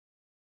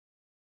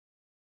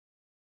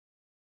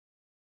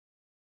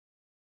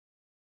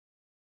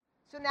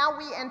So now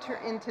we enter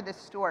into the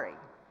story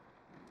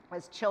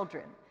as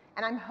children.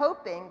 And I'm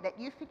hoping that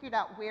you figured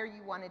out where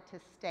you wanted to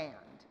stand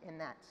in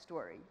that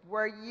story.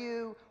 Were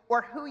you,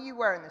 or who you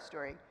were in the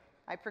story.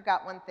 I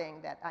forgot one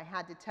thing that I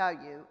had to tell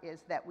you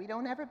is that we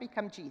don't ever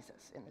become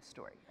Jesus in the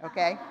story,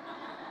 okay?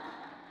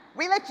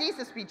 We let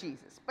Jesus be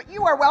Jesus, but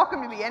you are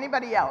welcome to be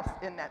anybody else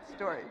in that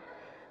story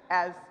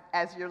as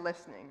you're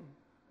listening.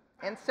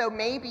 And so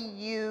maybe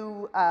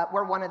you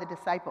were one of the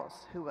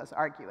disciples who was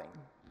arguing.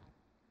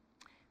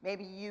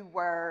 Maybe you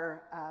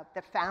were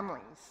the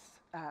families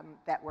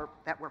that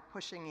were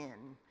pushing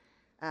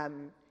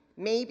in.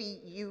 Maybe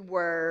you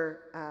were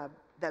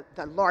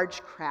the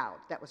large crowd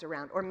that was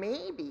around. Or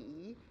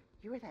maybe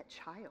you were that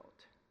child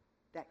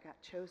that got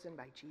chosen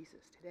by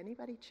Jesus. Did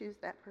anybody choose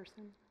that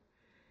person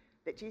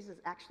that Jesus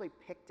actually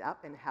picked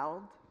up and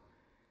held?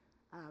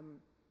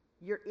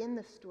 You're in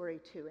the story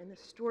too, and the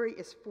story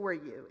is for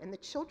you. And the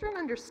children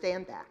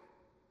understand that.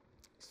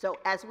 So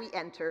as we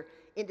enter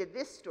into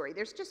this story,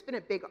 there's just been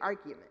a big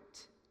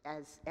argument,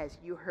 as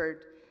you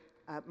heard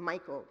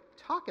Michael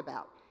talk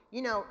about.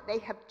 You know, they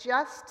have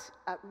just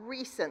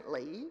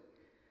recently,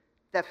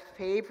 the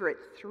favorite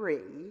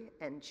three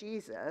and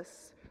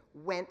Jesus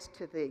went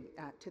to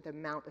the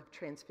Mount of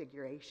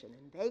Transfiguration,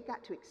 and they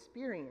got to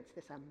experience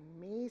this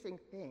amazing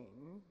thing,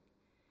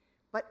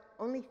 but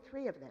only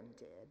three of them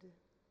did.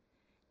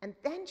 And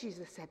then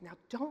Jesus said, now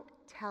don't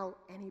tell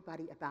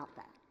anybody about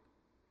that.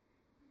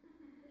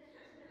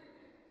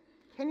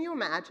 Can you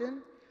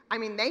imagine? I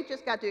mean, they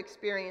just got to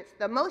experience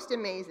the most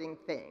amazing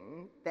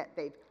thing that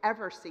they've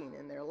ever seen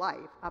in their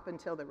life up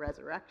until the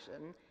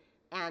resurrection,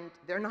 and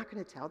they're not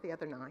going to tell the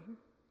other nine.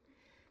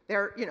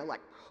 They're,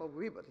 like, oh,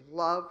 we would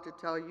love to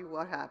tell you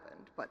what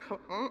happened, but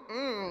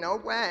no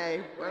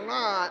way, we're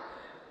not.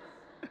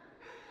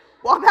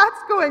 While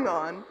that's going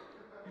on,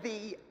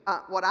 the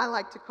what I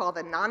like to call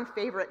the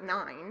non-favorite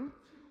nine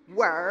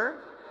were,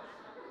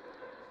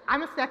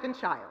 I'm a second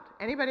child.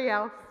 Anybody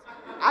else?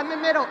 I'm the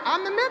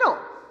middle.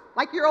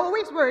 Like, you're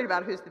always worried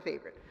about who's the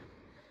favorite.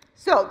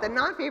 So the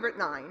non-favorite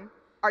nine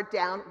are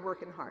down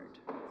working hard,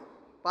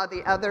 while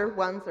the other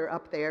ones are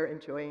up there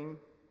enjoying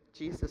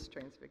Jesus'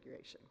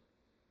 transfiguration.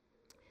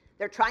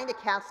 They're trying to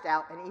cast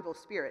out an evil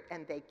spirit,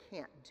 and they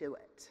can't do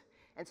it.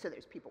 And so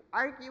there's people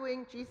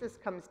arguing. Jesus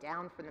comes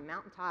down from the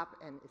mountaintop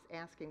and is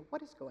asking,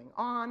 what is going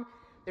on?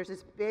 There's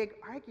this big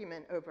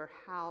argument over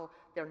how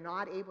they're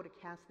not able to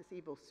cast this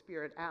evil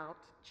spirit out.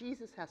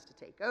 Jesus has to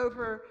take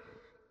over,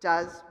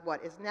 does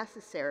what is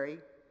necessary.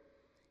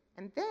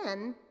 And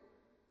then,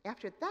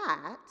 after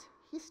that,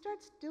 he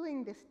starts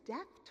doing this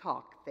death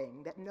talk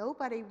thing that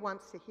nobody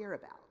wants to hear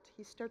about.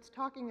 He starts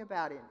talking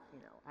about it,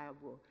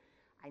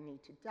 I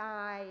need to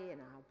die, and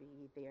I'll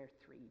be there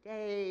 3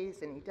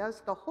 days, and he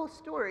does the whole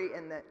story,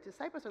 and the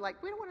disciples are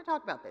like, we don't want to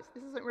talk about this.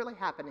 This isn't really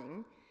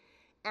happening.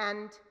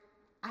 And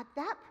at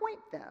that point,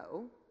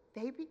 though,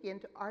 they begin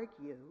to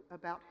argue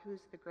about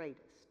who's the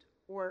greatest,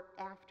 or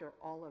after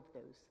all of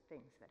those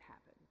things that happened.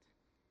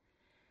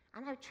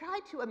 And I try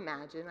to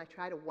imagine, I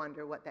try to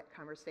wonder what that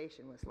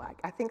conversation was like.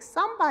 I think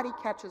somebody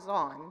catches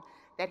on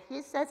that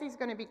he says he's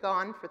going to be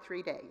gone for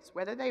 3 days,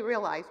 whether they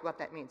realize what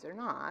that means or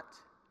not.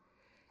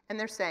 And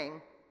they're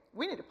saying,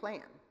 we need a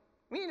plan.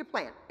 We need a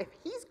plan. If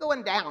he's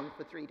going down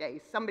for 3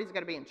 days, somebody's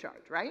going to be in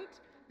charge, right?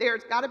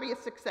 There's got to be a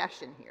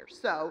succession here.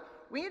 So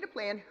we need a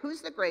plan.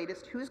 Who's the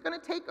greatest? Who's going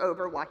to take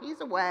over while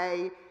he's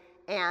away?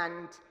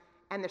 And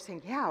they're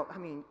saying, yeah, I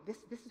mean, this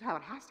is how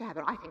it has to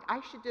happen. I think I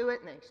should do it.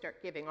 And they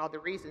start giving all the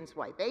reasons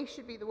why they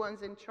should be the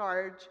ones in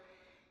charge.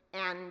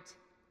 And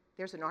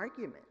there's an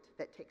argument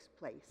that takes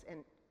place.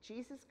 And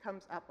Jesus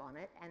comes up on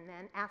it and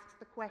then asks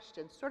the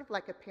question, sort of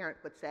like a parent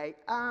would say,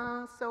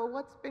 so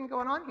what's been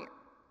going on here?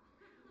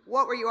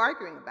 What were you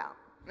arguing about?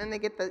 And they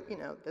get the,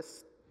 the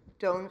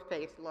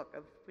stone-faced look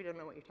of, we don't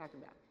know what you're talking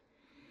about.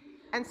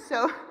 And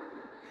so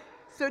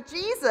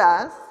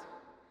Jesus,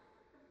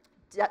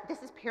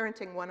 this is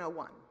parenting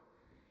 101.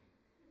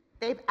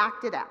 They've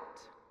acted out,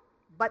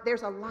 but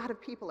there's a lot of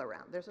people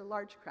around. There's a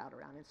large crowd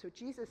around. And so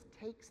Jesus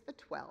takes the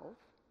 12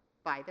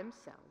 by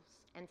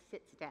themselves and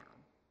sits down.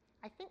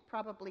 I think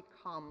probably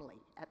calmly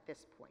at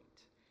this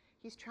point.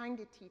 He's trying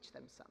to teach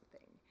them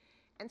something.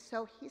 And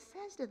so he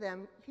says to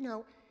them,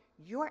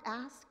 you're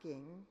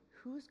asking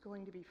who's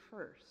going to be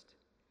first.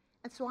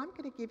 And so I'm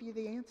going to give you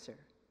the answer.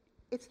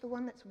 It's the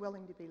one that's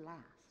willing to be last.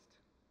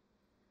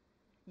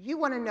 You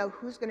want to know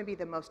who's going to be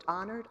the most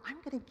honored? I'm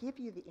going to give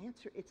you the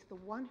answer. It's the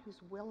one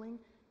who's willing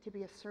to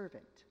be a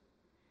servant.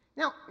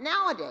 Now,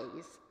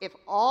 nowadays, if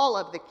all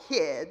of the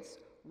kids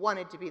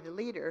wanted to be the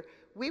leader,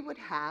 we would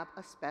have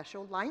a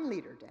special line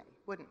leader day,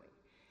 wouldn't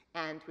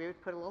we? And we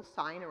would put a little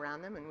sign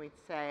around them and we'd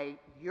say,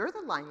 you're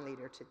the line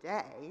leader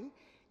today.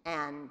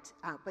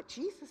 But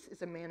Jesus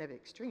is a man of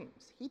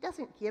extremes. He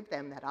doesn't give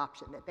them that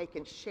option that they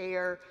can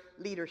share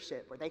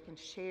leadership or they can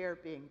share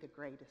being the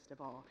greatest of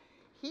all.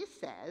 He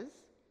says,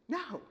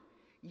 no,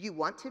 you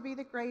want to be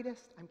the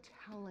greatest? I'm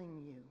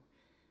telling you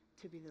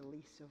to be the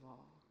least of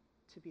all,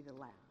 to be the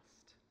last.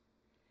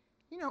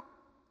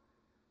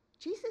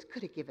 Jesus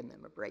could have given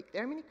them a break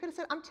there. I mean, he could have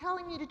said, I'm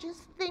telling you to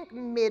just think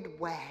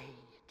midway.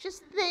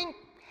 Just think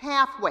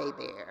halfway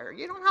there.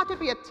 You don't have to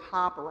be a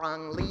top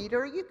rung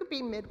leader. You could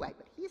be midway.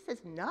 But he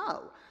says,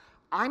 no,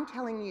 I'm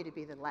telling you to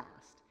be the last.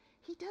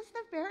 He does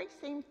the very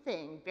same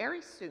thing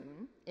very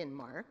soon in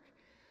Mark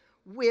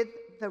with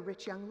the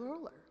rich young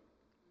ruler.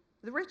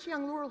 The rich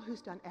young ruler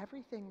who's done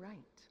everything right,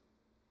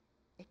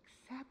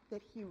 except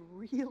that he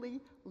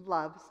really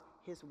loves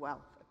his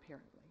wealth,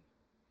 apparently.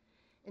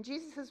 And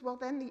Jesus says, well,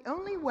 then the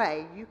only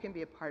way you can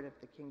be a part of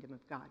the kingdom of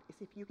God is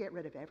if you get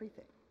rid of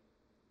everything.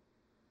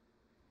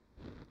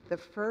 The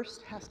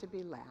first has to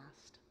be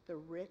last. The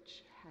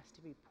rich has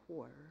to be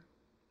poor.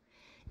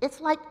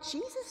 It's like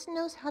Jesus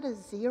knows how to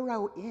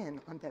zero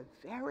in on the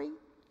very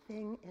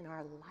thing in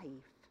our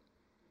life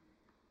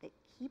that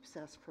keeps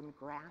us from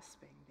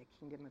grasping the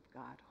kingdom of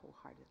God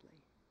wholeheartedly.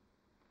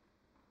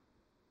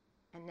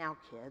 And now,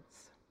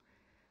 kids,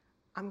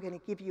 I'm going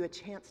to give you a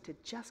chance to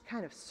just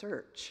kind of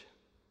search.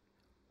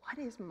 What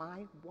is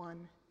my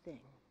one thing?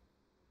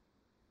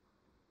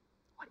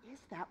 What is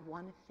that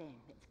one thing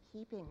that's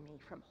keeping me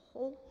from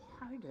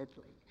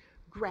wholeheartedly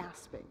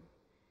grasping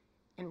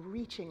and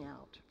reaching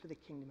out for the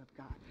kingdom of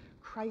God?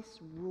 Christ's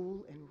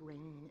rule and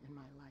reign in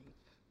my life.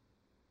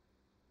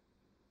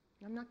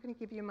 I'm not going to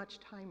give you much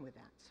time with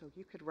that, so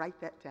you could write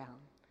that down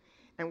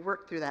and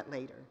work through that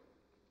later.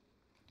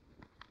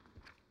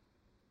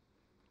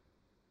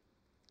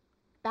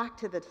 Back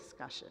to the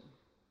discussion.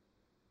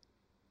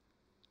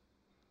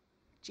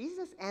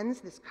 Jesus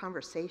ends this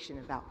conversation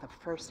about the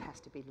first has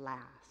to be last.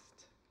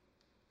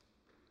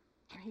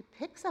 And he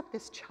picks up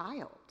this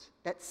child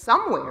that's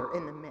somewhere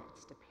in the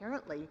midst.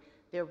 Apparently,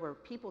 there were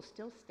people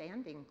still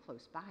standing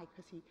close by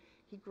because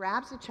he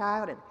grabs the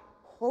child and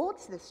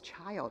holds this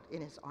child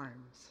in his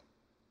arms.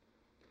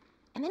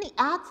 And then he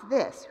adds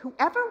this,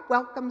 whoever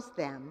welcomes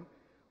them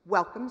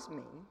welcomes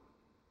me.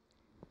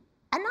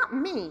 And not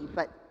me,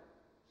 but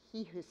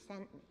he who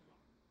sent me.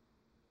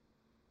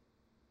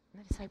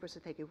 And the disciples are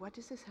thinking, what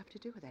does this have to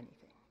do with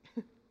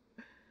anything?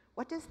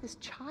 What does this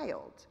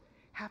child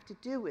have to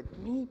do with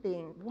me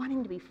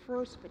wanting to be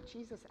first, but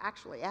Jesus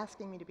actually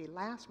asking me to be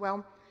last?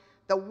 Well,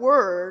 the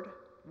word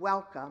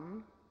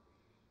welcome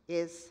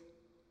is,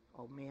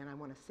 oh man, I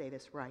want to say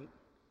this right,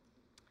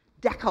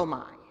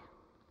 dekomai.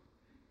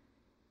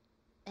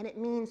 And it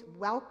means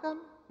welcome,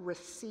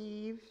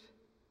 receive,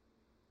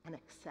 and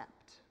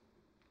accept.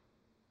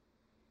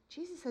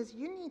 Jesus says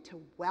you need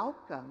to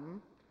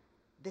welcome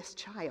this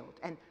child.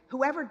 And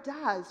whoever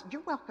does,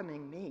 you're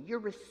welcoming me. You're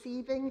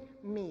receiving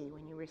me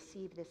when you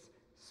receive this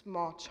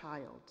small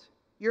child.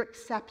 You're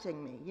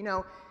accepting me. You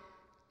know,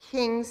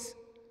 kings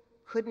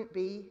couldn't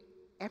be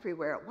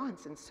everywhere at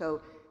once, and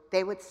so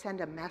they would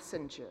send a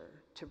messenger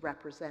to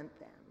represent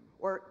them.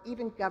 Or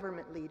even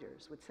government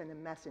leaders would send a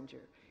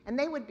messenger. And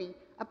they would be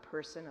a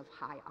person of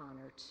high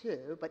honor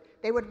too, but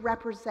they would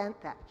represent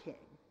that king.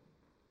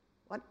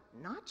 What?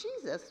 Not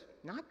Jesus,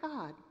 not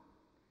God.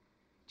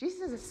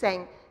 Jesus is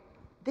saying,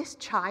 this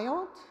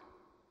child,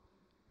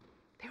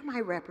 they're my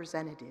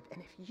representative,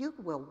 and if you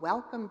will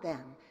welcome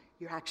them,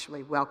 you're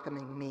actually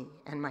welcoming me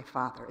and my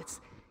Father.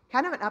 It's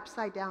kind of an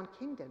upside-down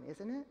kingdom,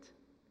 isn't it?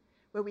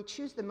 Where we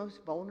choose the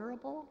most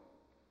vulnerable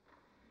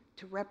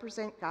to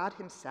represent God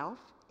himself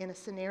in a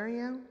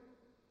scenario.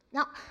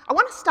 Now, I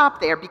want to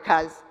stop there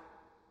because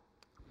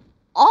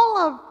all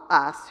of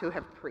us who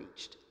have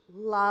preached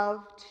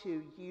love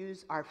to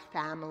use our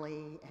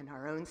family and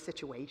our own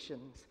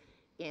situations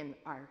in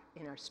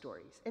our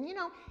stories. And you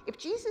know, if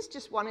Jesus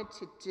just wanted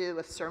to do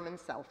a sermon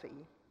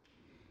selfie,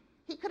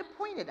 he could have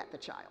pointed at the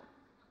child,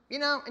 you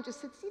know, and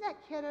just said, see that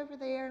kid over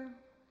there?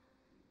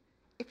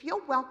 If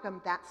you'll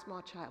welcome that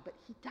small child, but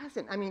he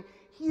doesn't. I mean,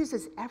 he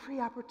uses every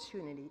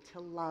opportunity to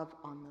love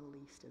on the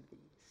least of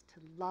these, to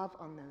love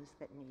on those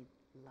that need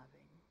loving.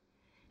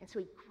 And so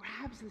he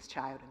grabs this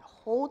child and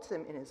holds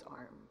him in his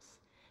arms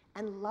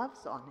and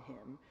loves on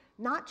him,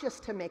 not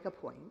just to make a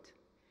point,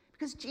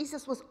 because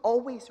Jesus was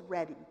always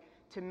ready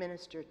to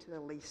minister to the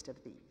least of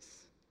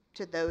these,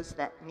 to those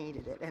that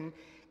needed it. And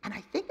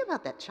I think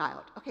about that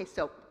child. Okay,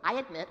 so I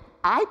admit,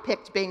 I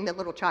picked being the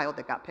little child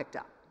that got picked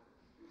up.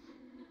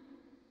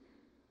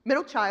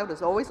 Middle child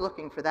is always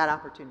looking for that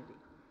opportunity.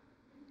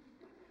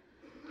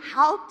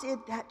 How did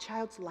that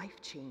child's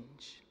life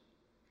change?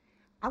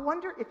 I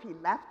wonder if he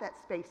left that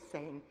space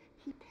saying,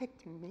 he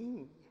picked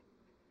me.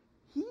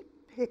 He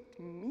picked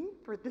me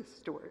for this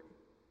story.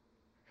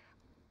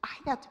 I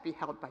got to be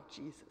held by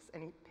Jesus,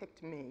 and he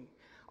picked me.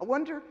 I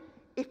wonder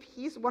if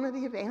he's one of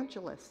the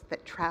evangelists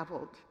that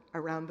traveled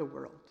around the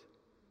world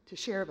to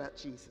share about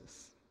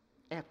Jesus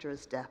after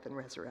his death and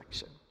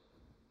resurrection.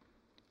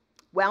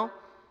 Well,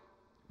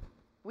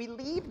 we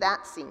leave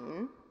that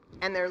scene,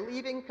 and they're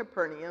leaving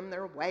Capernaum.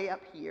 They're way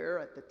up here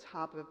at the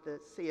top of the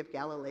Sea of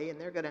Galilee, and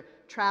they're going to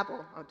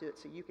travel. I'll do it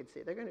so you can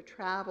see it. They're going to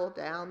travel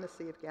down the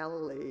Sea of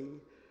Galilee,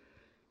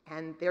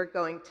 and they're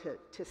going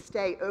to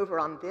stay over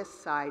on this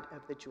side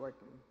of the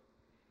Jordan.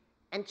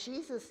 And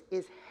Jesus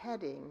is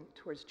heading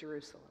towards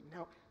Jerusalem.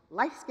 Now,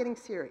 life's getting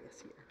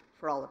serious here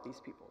for all of these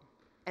people,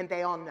 and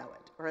they all know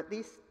it, or at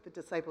least the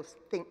disciples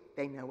think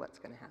they know what's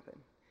going to happen.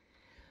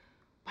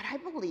 But I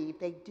believe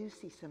they do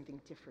see something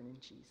different in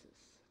Jesus.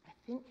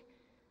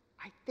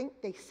 I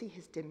think they see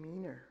his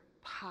demeanor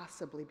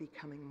possibly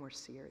becoming more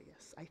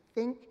serious. I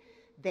think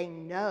they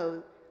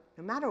know,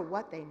 no matter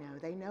what they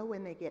know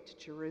when they get to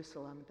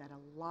Jerusalem that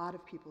a lot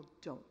of people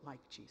don't like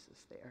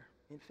Jesus there.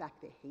 In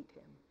fact, they hate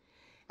him.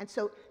 And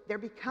so they're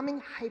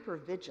becoming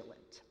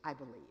hyper-vigilant, I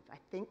believe. I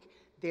think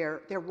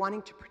they're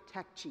wanting to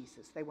protect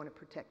Jesus. They want to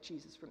protect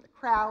Jesus from the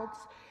crowds.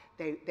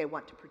 They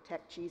want to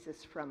protect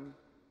Jesus from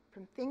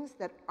things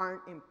that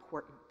aren't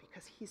important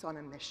because he's on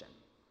a mission.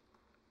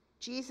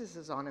 Jesus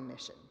is on a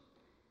mission.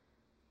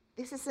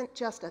 This isn't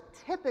just a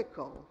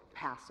typical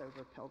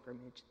Passover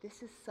pilgrimage.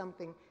 This is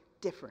something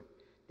different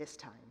this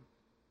time.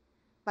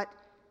 But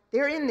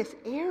they're in this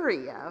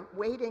area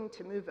waiting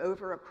to move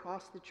over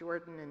across the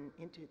Jordan and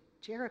into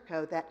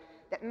Jericho that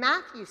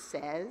Matthew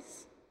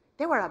says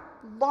there were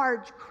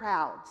large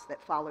crowds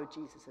that followed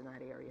Jesus in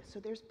that area. So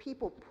there's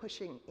people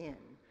pushing in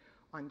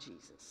on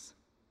Jesus.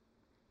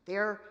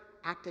 They're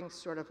acting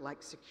sort of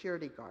like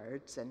security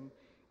guards, and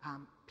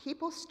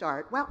people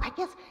start, well, I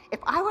guess if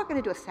I were going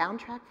to do a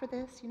soundtrack for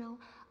this,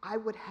 I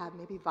would have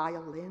maybe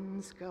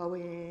violins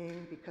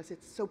going because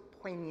it's so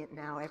poignant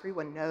now.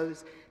 Everyone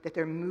knows that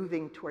they're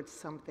moving towards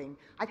something.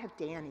 I'd have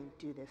Danny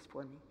do this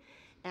for me.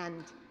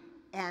 And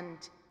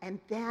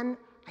then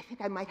I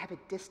think I might have a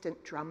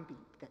distant drum beat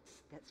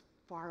that's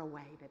far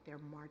away that they're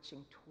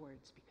marching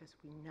towards because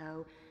we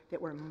know that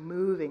we're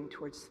moving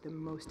towards the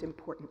most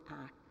important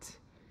act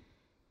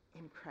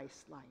in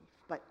Christ's life.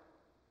 But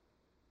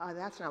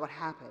that's not what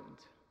happened.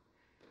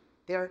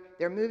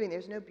 They're moving.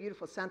 There's no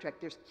beautiful soundtrack.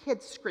 There's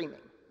kids screaming.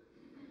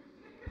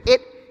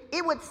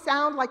 It would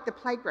sound like the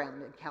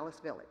playground in Callis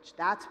Village.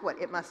 That's what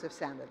it must have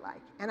sounded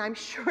like. And I'm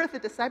sure the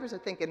disciples are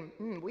thinking,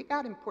 we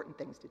got important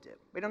things to do.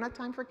 We don't have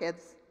time for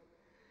kids.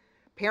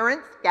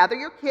 Parents, gather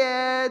your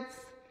kids.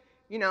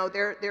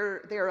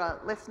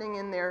 They're listening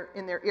in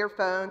their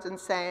earphones and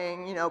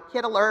saying,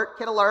 kid alert,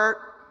 kid alert.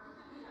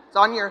 It's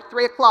on your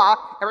 3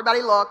 o'clock.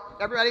 Everybody look,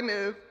 everybody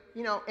move.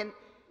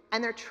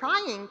 And they're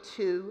trying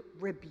to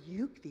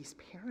rebuke these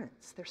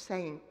parents. They're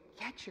saying,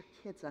 get your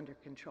kids under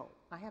control.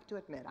 I have to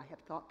admit, I have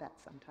thought that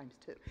sometimes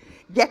too.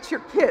 Get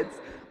your kids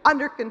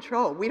under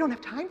control. We don't have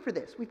time for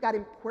this. We've got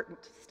important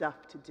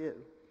stuff to do.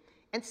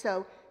 And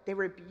so they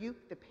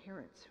rebuke the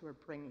parents who are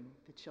bringing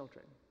the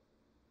children.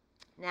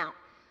 Now,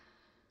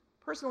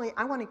 personally,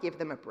 I want to give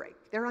them a break.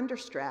 They're under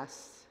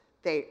stress.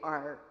 They're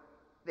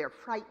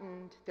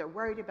frightened. They're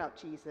worried about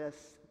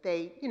Jesus.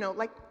 They,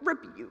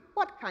 rebuke.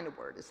 What kind of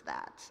word is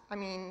that? I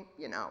mean,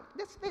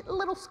 this a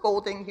little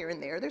scolding here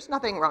and there. There's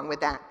nothing wrong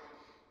with that.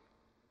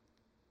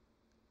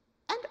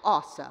 And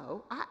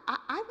also,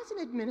 I was an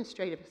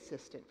administrative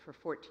assistant for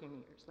 14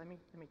 years. Let me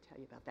tell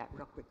you about that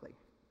real quickly.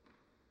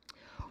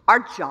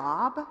 Our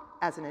job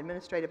as an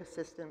administrative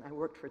assistant, I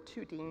worked for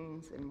 2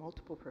 deans and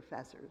multiple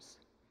professors,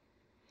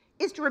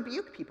 is to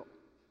rebuke people,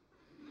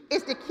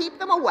 is to keep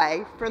them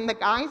away from the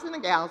guys and the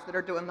gals that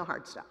are doing the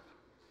hard stuff,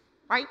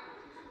 right?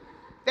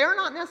 They're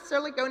not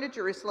necessarily going to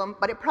Jerusalem,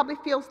 but it probably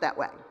feels that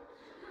way.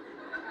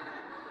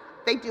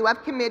 They do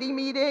have committee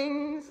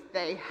meetings.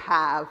 They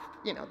have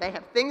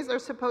things they're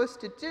supposed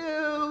to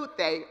do.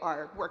 They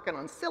are working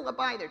on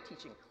syllabi. They're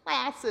teaching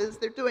classes.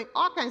 They're doing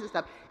all kinds of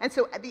stuff. And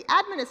so the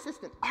admin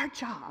assistant, our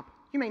job,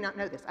 you may not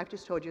know this, I've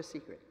just told you a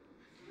secret,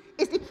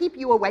 is to keep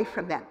you away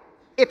from them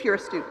if you're a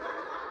student.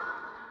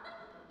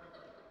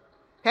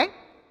 Okay?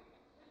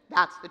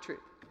 That's the truth.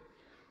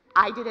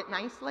 I did it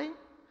nicely.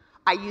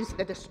 I used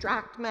the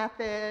distract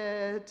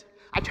method.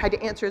 I tried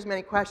to answer as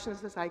many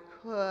questions as I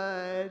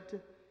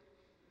could.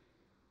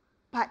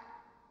 But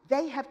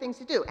they have things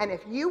to do. And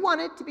if you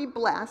wanted to be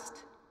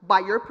blessed by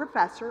your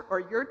professor or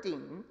your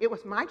dean, it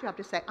was my job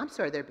to say, I'm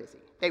sorry, they're busy.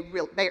 They're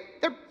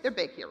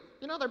big here.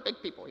 They're big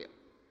people here.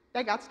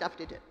 They got stuff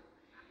to do.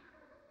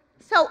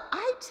 So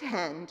I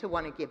tend to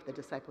want to give the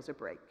disciples a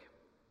break.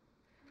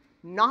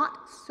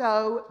 Not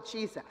so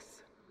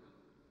Jesus.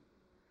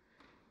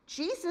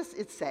 Jesus,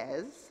 it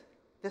says,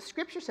 the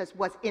scripture says,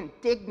 was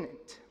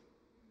indignant.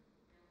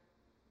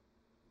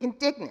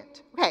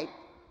 Indignant. Okay,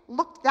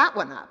 look that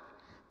one up.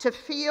 To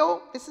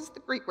feel, this is the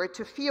Greek word,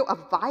 to feel a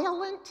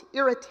violent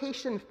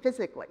irritation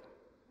physically.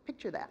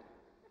 Picture that.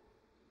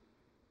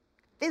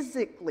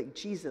 Physically,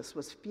 Jesus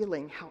was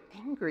feeling how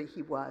angry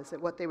he was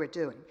at what they were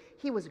doing.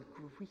 He was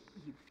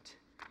grieved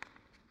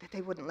that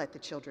they wouldn't let the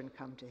children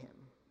come to him.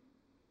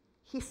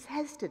 He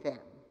says to them,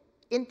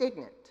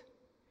 indignant.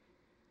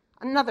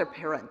 Another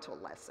parental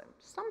lesson.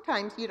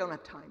 Sometimes you don't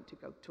have time to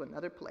go to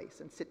another place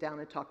and sit down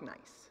and talk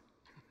nice.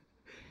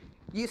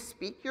 You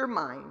speak your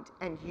mind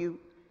and you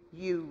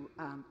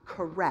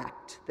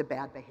correct the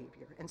bad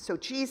behavior. And so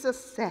Jesus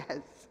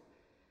says,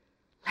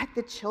 let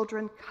the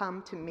children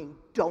come to me.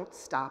 Don't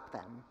stop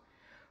them.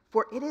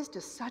 For it is to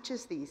such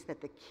as these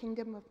that the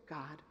kingdom of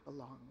God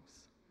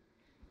belongs.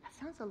 That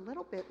sounds a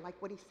little bit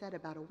like what he said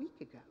about a week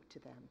ago to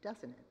them,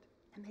 doesn't it?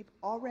 And they've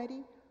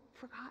already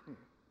forgotten.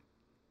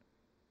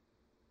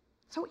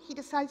 So he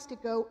decides to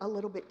go a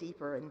little bit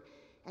deeper,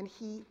 and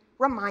he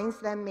reminds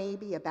them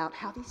maybe about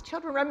how these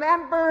children,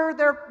 remember,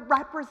 they're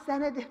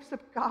representatives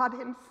of God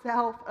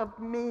himself, of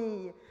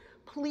me.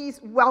 Please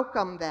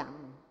welcome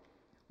them.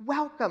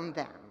 Welcome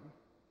them.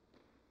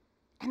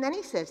 And then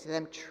he says to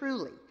them,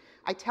 truly,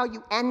 I tell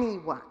you,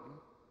 anyone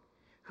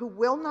who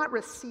will not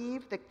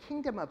receive the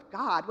kingdom of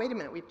God, wait a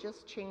minute, we've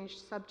just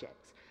changed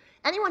subjects.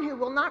 Anyone who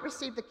will not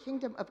receive the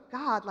kingdom of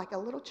God like a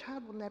little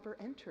child will never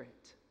enter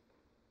it.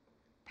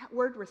 That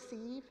word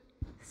receive,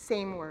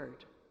 same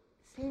word,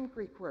 same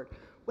Greek word.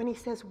 When he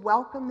says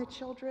welcome the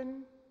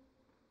children,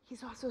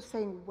 he's also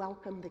saying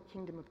welcome the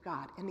kingdom of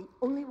God. And the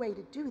only way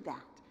to do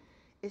that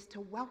is to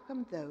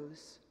welcome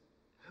those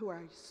who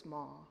are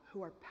small,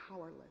 who are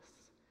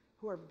powerless,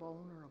 who are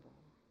vulnerable.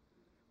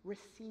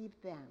 Receive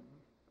them.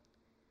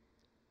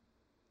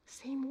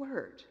 Same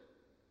word.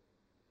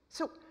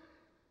 So,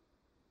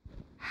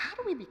 how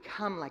do we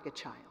become like a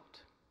child?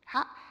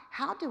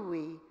 How do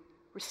we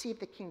receive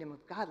the kingdom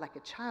of God like a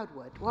child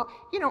would? Well,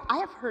 I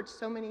have heard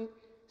so many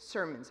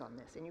sermons on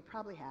this, and you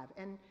probably have,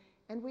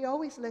 and we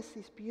always list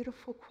these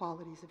beautiful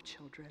qualities of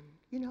children.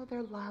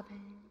 They're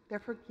loving, they're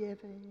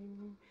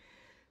forgiving,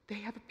 they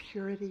have a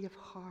purity of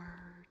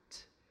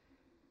heart.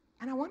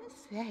 And I want to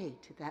say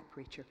to that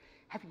preacher,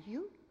 have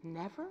you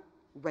never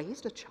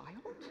raised a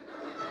child?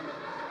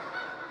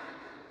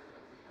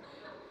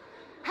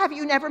 Have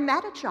you never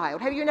met a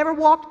child? Have you never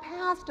walked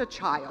past a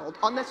child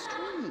on the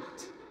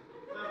street?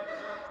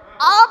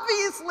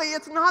 Obviously,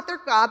 it's not their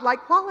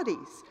godlike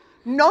qualities.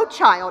 No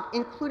child,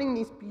 including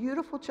these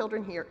beautiful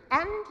children here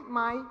and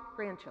my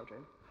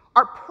grandchildren,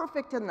 are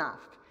perfect enough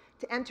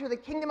to enter the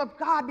kingdom of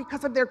God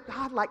because of their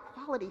godlike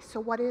qualities. So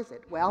what is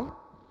it? Well,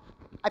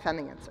 I found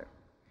the answer.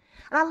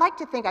 And I like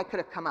to think I could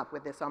have come up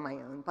with this on my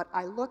own, but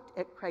I looked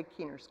at Craig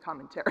Keener's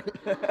commentary.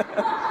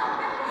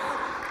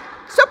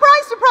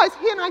 Surprise, surprise,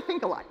 he and I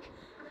think alike.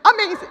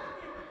 Amazing.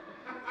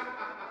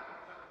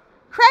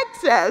 Craig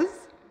says,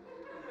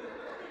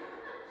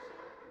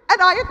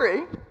 and I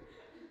agree,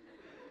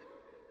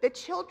 that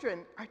children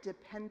are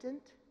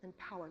dependent and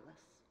powerless.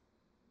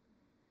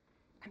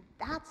 And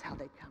that's how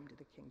they come to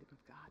the kingdom of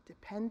God,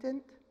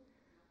 dependent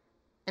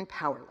and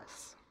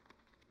powerless.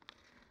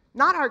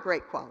 Not our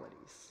great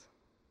qualities,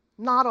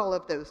 not all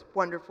of those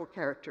wonderful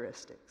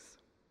characteristics.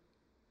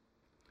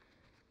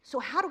 So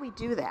how do we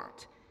do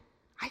that?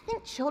 I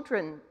think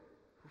children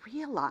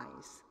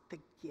realize the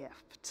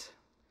gift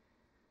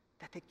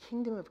that the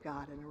kingdom of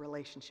God and a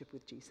relationship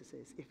with Jesus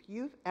is. If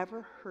you've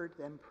ever heard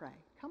them pray,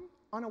 come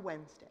on a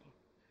Wednesday.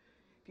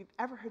 If you've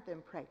ever heard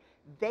them pray,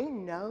 they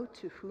know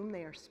to whom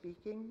they are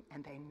speaking,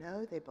 and they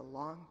know they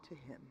belong to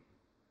him.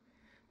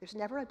 There's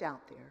never a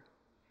doubt there.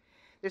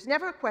 There's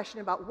never a question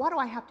about what do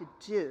I have to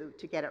do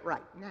to get it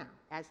right. Now,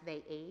 as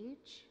they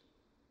age,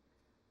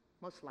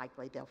 most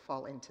likely they'll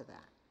fall into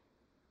that.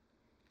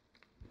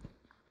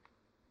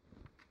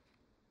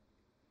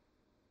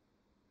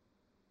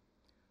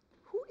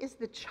 Who is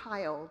the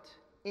child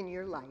in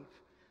your life,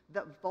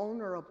 the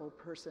vulnerable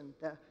person,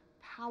 the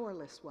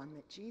powerless one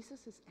that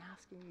Jesus is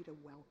asking you to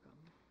welcome?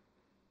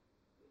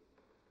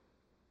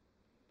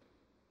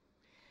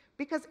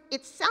 Because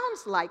it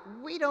sounds like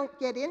we don't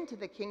get into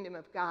the kingdom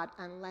of God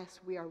unless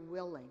we are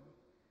willing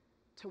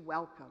to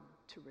welcome,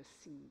 to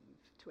receive,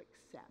 to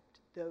accept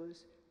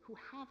those who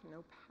have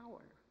no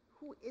power.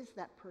 Who is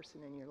that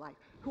person in your life?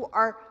 Who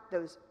are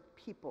those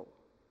people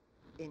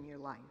in your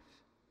life?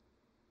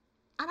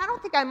 And I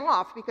don't think I'm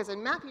off, because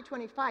in Matthew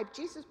 25,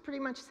 Jesus pretty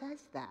much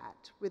says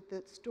that with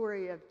the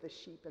story of the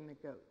sheep and the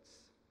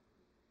goats.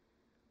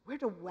 We're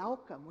to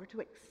welcome, we're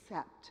to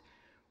accept,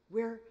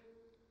 we're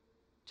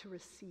to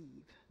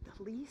receive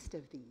the least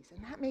of these.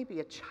 And that may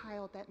be a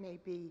child, that may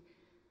be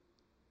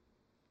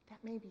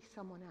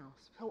someone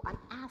else. So I'm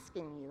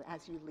asking you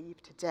as you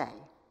leave today,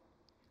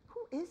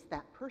 who is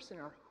that person,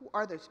 or who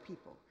are those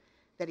people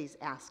that he's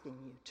asking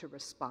you to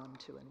respond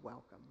to and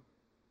welcome?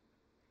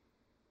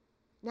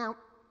 Now,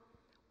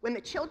 when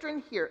the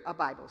children hear a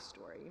Bible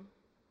story,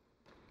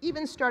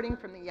 even starting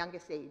from the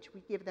youngest age,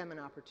 we give them an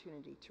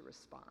opportunity to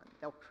respond.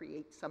 They'll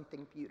create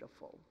something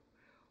beautiful.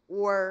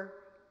 Or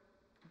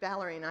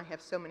Valerie and I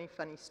have so many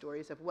funny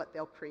stories of what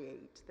they'll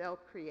create. They'll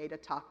create a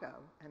taco,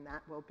 and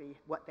that will be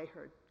what they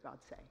heard God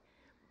say.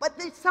 But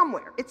it's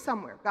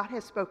somewhere. God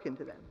has spoken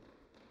to them.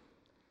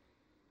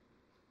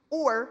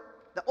 Or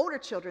the older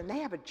children, they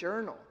have a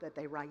journal that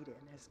they write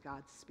in as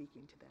God's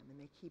speaking to them,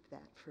 and they keep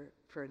that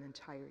for an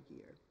entire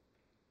year.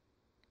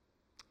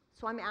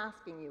 So I'm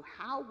asking you,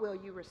 how will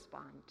you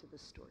respond to the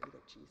story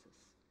that Jesus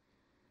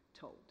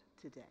told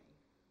today?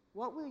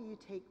 What will you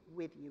take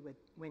with you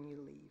when you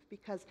leave?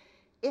 Because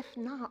if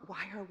not,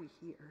 why are we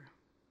here?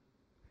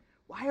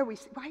 Why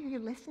are you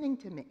listening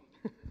to me?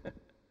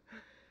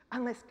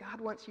 Unless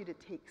God wants you to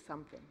take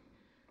something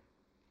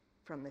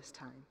from this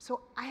time.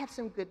 So I have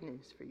some good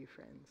news for you,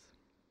 friends.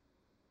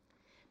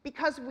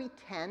 Because we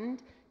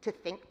tend to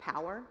think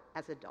power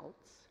as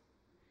adults,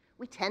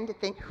 we tend to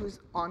think who's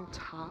on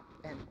top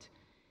and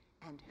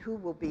who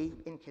will be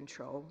in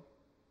control.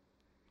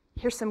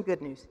 Here's some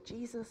good news.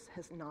 Jesus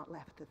has not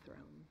left the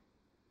throne.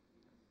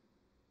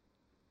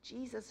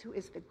 Jesus, who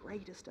is the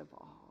greatest of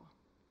all,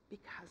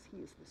 because he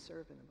is the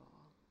servant of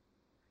all.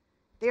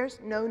 There's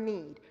no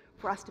need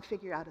for us to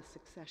figure out a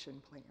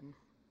succession plan.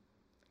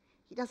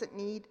 He doesn't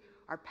need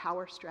our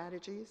power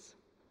strategies.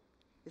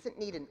 He doesn't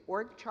need an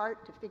org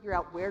chart to figure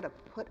out where to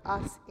put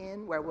us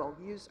in, where we'll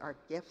use our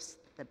gifts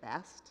the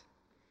best.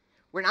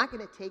 We're not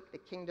going to take the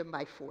kingdom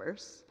by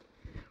force.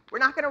 We're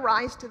not going to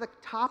rise to the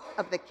top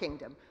of the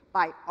kingdom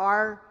by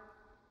our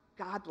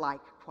godlike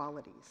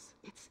qualities.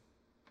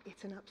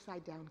 It's an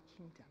upside-down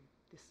kingdom,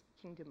 this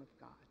kingdom of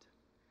God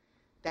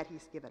that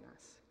he's given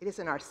us. It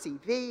isn't our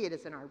CV, it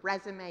isn't our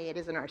resume, it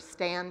isn't our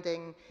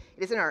standing,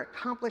 it isn't our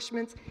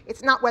accomplishments.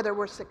 It's not whether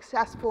we're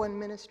successful in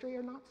ministry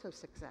or not so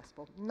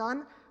successful.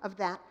 None of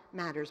that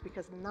matters,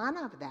 because none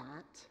of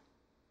that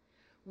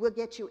will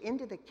get you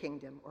into the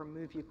kingdom or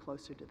move you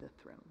closer to the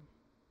throne.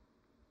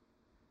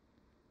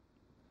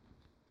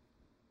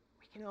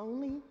 We can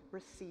only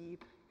receive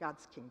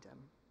God's kingdom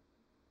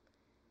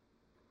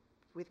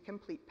with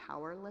complete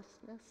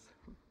powerlessness,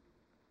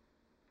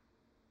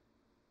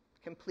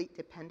 complete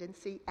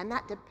dependency, and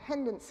that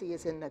dependency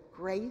is in the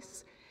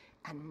grace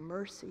and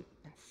mercy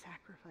and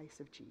sacrifice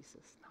of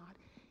Jesus, not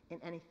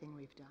in anything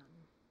we've done.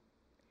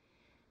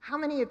 How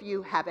many of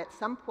you have at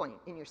some point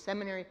in your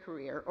seminary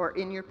career or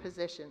in your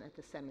position at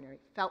the seminary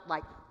felt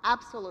like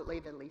absolutely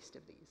the least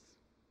of these?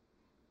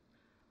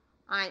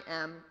 I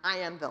am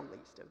the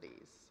least of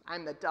these.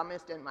 I'm the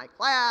dumbest in my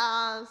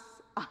class.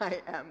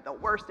 I am the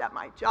worst at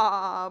my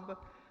job.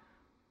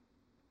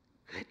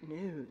 Good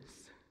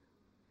news.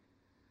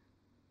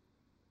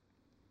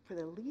 For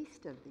the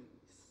least of these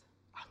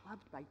are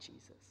loved by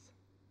Jesus,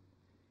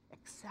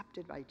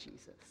 accepted by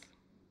Jesus,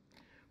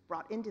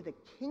 brought into the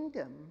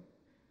kingdom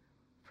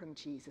from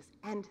Jesus,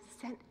 and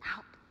sent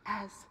out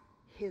as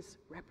his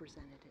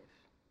representative.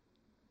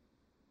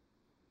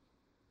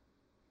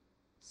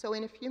 So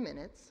in a few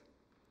minutes,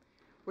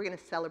 we're going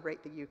to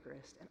celebrate the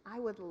Eucharist, and I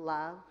would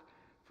love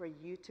for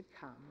you to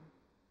come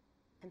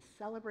and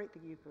celebrate the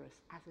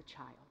Eucharist as a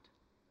child.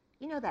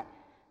 You know that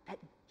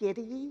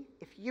giddy,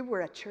 if you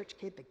were a church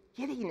kid, the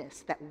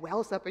giddiness that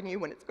wells up in you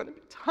when it's going to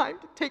be time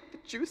to take the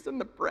juice and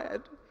the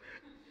bread.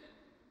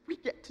 We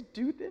get to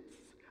do this.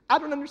 I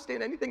don't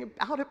understand anything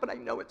about it, but I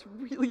know it's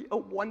really a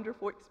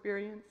wonderful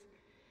experience.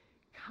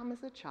 Come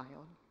as a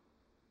child,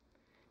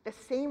 the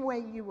same way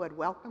you would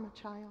welcome a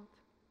child,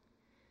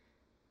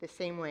 the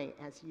same way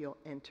as you'll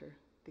enter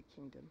the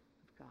kingdom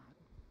of God.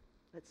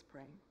 Let's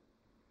pray.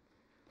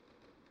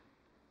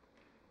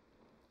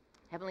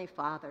 Heavenly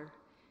Father,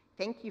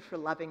 thank you for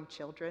loving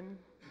children.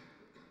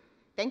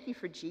 Thank you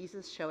for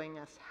Jesus showing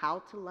us how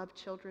to love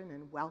children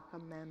and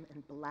welcome them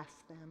and bless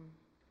them.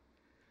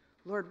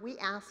 Lord, we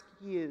ask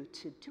you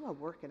to do a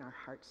work in our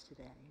hearts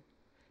today,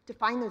 to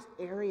find those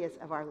areas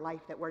of our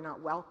life that we're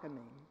not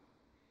welcoming,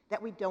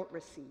 that we don't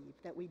receive,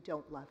 that we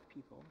don't love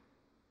people.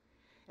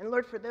 And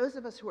Lord, for those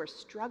of us who are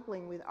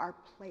struggling with our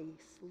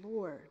place,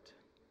 Lord,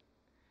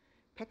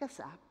 pick us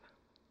up.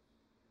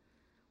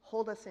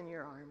 Hold us in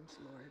your arms,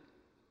 Lord.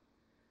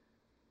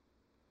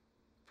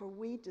 For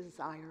we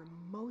desire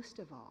most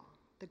of all,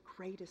 the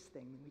greatest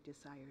thing we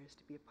desire is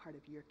to be a part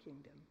of your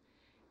kingdom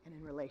and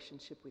in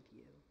relationship with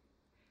you.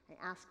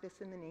 I ask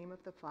this in the name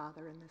of the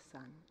Father and the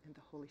Son and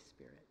the Holy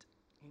Spirit.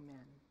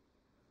 Amen.